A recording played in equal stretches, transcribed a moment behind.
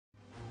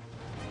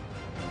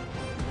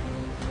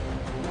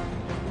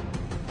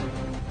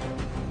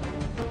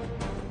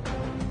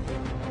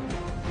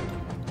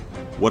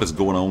What is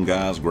going on,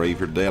 guys? Grave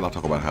here today. I'll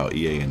talk about how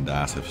EA and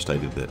DICE have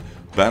stated that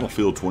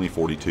Battlefield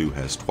 2042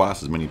 has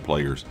twice as many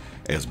players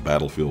as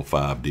Battlefield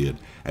 5 did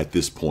at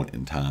this point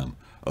in time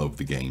of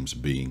the games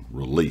being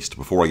released.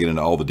 Before I get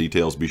into all the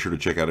details, be sure to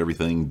check out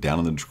everything down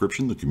in the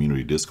description, the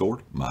community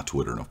Discord, my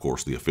Twitter, and of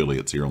course the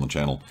affiliates here on the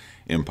channel,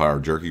 Empire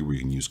Jerky, where you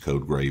can use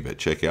code GRAVE at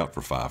checkout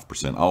for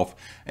 5% off,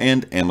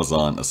 and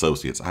Amazon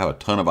Associates. I have a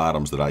ton of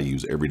items that I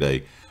use every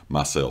day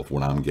myself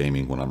when I'm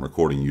gaming, when I'm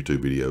recording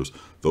YouTube videos.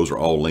 Those are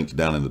all linked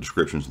down in the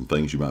descriptions and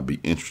things you might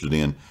be interested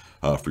in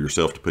for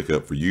yourself to pick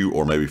up for you,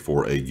 or maybe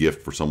for a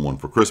gift for someone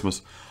for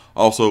Christmas.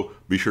 Also,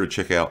 be sure to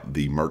check out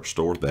the merch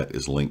store that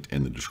is linked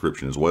in the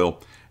description as well.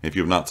 If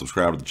you have not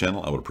subscribed to the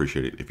channel, I would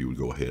appreciate it if you would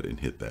go ahead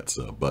and hit that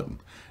sub button.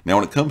 Now,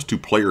 when it comes to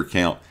player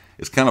count,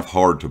 it's kind of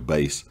hard to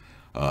base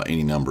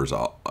any numbers,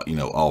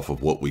 off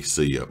of what we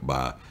see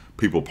by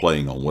people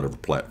playing on whatever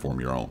platform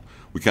you're on.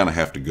 We kind of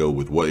have to go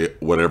with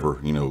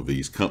whatever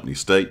these companies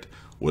state,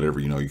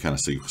 whatever you kind of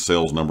see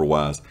sales number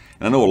wise.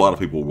 And I know a lot of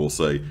people will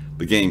say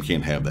the game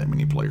can't have that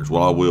many players.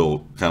 Well, I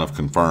will kind of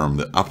confirm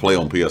that I play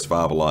on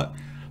PS5 a lot.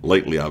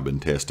 Lately, I've been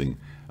testing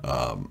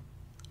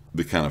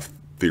the kind of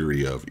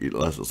theory of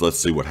let's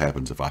see what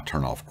happens if I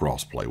turn off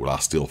crossplay. Will I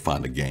still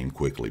find a game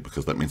quickly?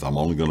 Because that means I'm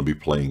only going to be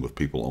playing with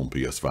people on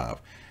PS5,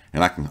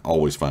 and I can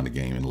always find a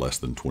game in less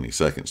than 20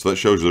 seconds. So that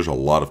shows you there's a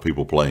lot of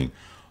people playing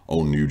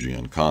on new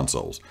gen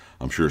consoles.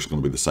 I'm sure it's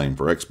going to be the same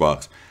for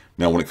Xbox.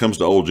 Now, when it comes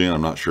to old gen,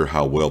 I'm not sure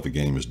how well the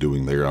game is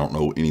doing there. I don't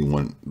know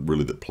anyone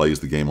really that plays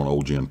the game on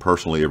old gen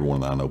personally. Everyone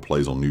that I know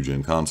plays on new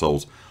gen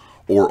consoles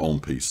or on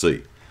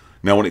PC.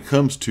 Now, when it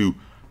comes to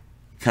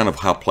kind of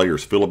how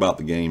players feel about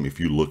the game, if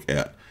you look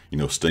at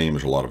Steam,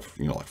 there's a lot of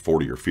like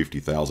 40 or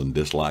 50,000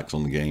 dislikes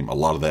on the game. A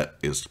lot of that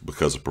is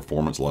because of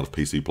performance. A lot of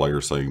PC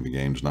players saying the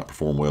game does not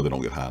perform well, they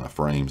don't get high enough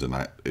frames, and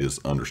that is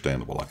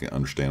understandable. I can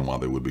understand why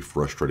they would be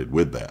frustrated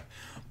with that.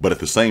 But at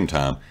the same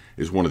time,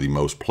 it's one of the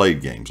most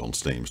played games on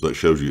Steam, so that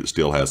shows you it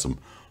still has some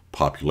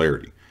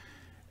popularity.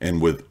 And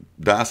with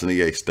DICE and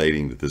EA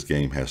stating that this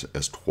game has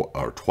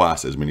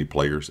twice as many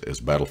players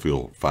as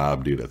Battlefield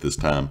 5 did at this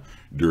time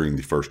during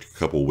the first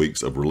couple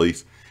weeks of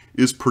release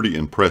is pretty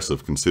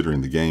impressive,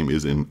 considering the game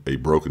is in a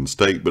broken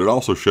state. But it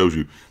also shows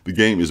you the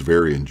game is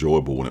very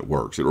enjoyable when it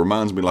works. It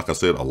reminds me, like I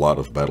said, a lot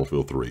of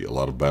Battlefield 3, a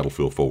lot of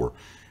Battlefield 4,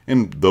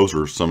 and those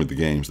are some of the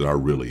games that I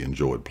really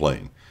enjoyed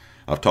playing.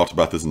 I've talked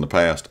about this in the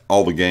past.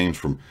 All the games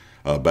from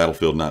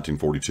Battlefield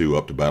 1942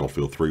 up to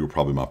Battlefield 3 were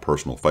probably my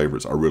personal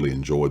favorites. I really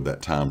enjoyed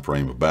that time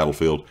frame of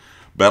Battlefield.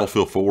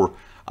 Battlefield 4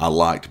 I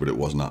liked, but it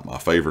was not my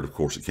favorite. Of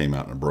course, it came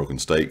out in a broken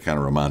state. Kind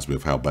of reminds me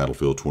of how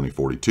Battlefield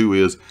 2042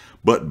 is,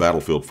 but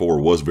Battlefield 4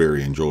 was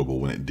very enjoyable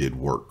when it did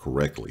work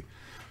correctly.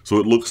 So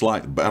it looks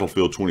like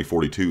Battlefield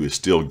 2042 is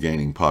still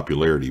gaining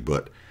popularity,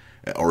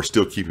 or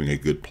still keeping a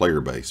good player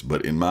base.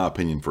 But in my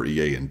opinion, for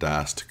EA and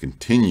DICE to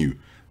continue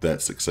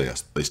that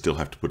success, they still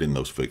have to put in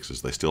those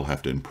fixes. They still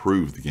have to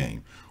improve the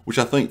game, which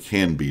I think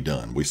can be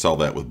done. We saw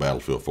that with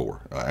Battlefield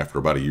 4. After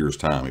about a year's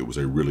time, it was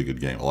a really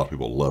good game. A lot of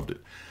people loved it.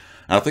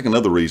 And I think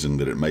another reason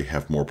that it may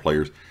have more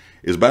players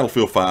is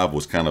Battlefield 5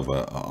 was kind of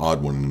an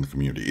odd one in the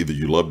community. Either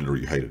you loved it or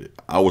you hated it.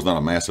 I was not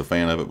a massive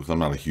fan of it because I'm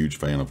not a huge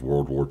fan of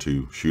World War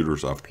II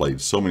shooters. I've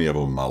played so many of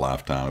them in my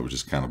lifetime. It was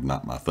just kind of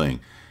not my thing.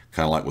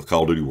 Kind of like with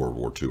Call of Duty World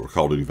War II or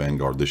Call of Duty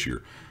Vanguard this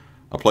year.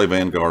 I play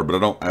Vanguard, but I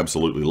don't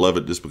absolutely love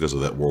it just because of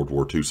that World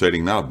War II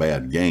setting. Not a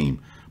bad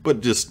game, but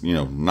just,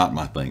 not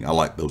my thing. I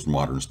like those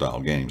modern style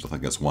games. I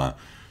think that's why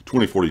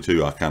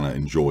 2042, I kind of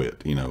enjoy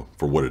it,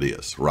 for what it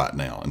is right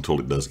now until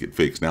it does get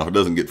fixed. Now, if it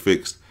doesn't get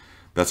fixed,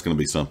 that's going to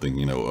be something,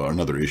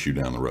 another issue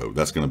down the road.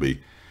 That's going to be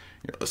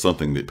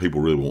something that people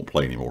really won't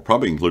play anymore,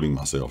 probably including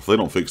myself. If they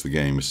don't fix the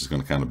game, it's just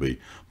going to kind of be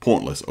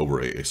pointless over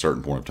a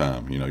certain point of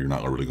time. You're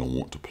not really going to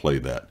want to play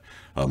that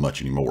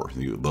much anymore.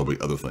 There'll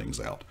be other things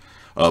out.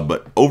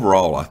 But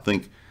overall, I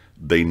think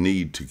they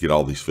need to get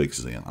all these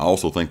fixes in. I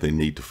also think they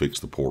need to fix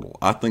the portal.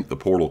 I think the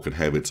portal could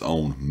have its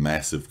own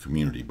massive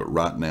community, but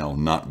right now,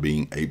 not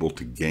being able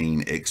to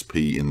gain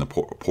XP in the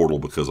portal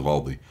because of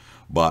all the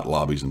bot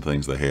lobbies and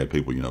things they had,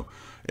 people,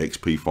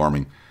 XP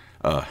farming,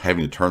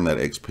 having to turn that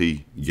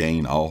XP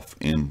gain off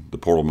in the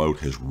portal mode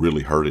has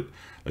really hurt it.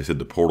 They said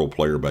the portal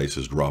player base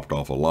has dropped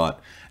off a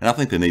lot, and I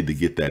think they need to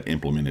get that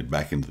implemented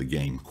back into the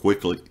game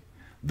quickly.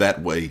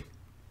 That way,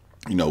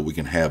 we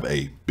can have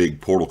a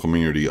big portal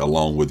community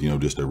along with,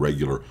 just a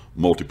regular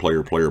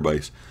multiplayer player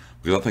base,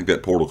 because I think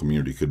that portal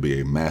community could be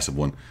a massive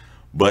one.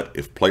 But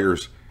if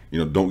players,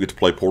 don't get to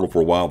play portal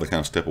for a while, they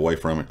kind of step away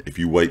from it. If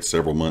you wait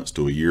several months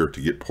to a year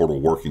to get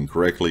portal working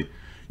correctly,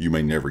 you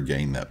may never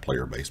gain that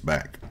player base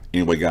back.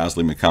 Anyway, guys,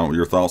 leave me a comment with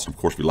your thoughts. Of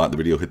course, if you like the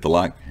video, hit the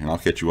like, and I'll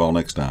catch you all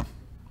next time.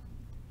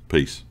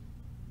 Peace.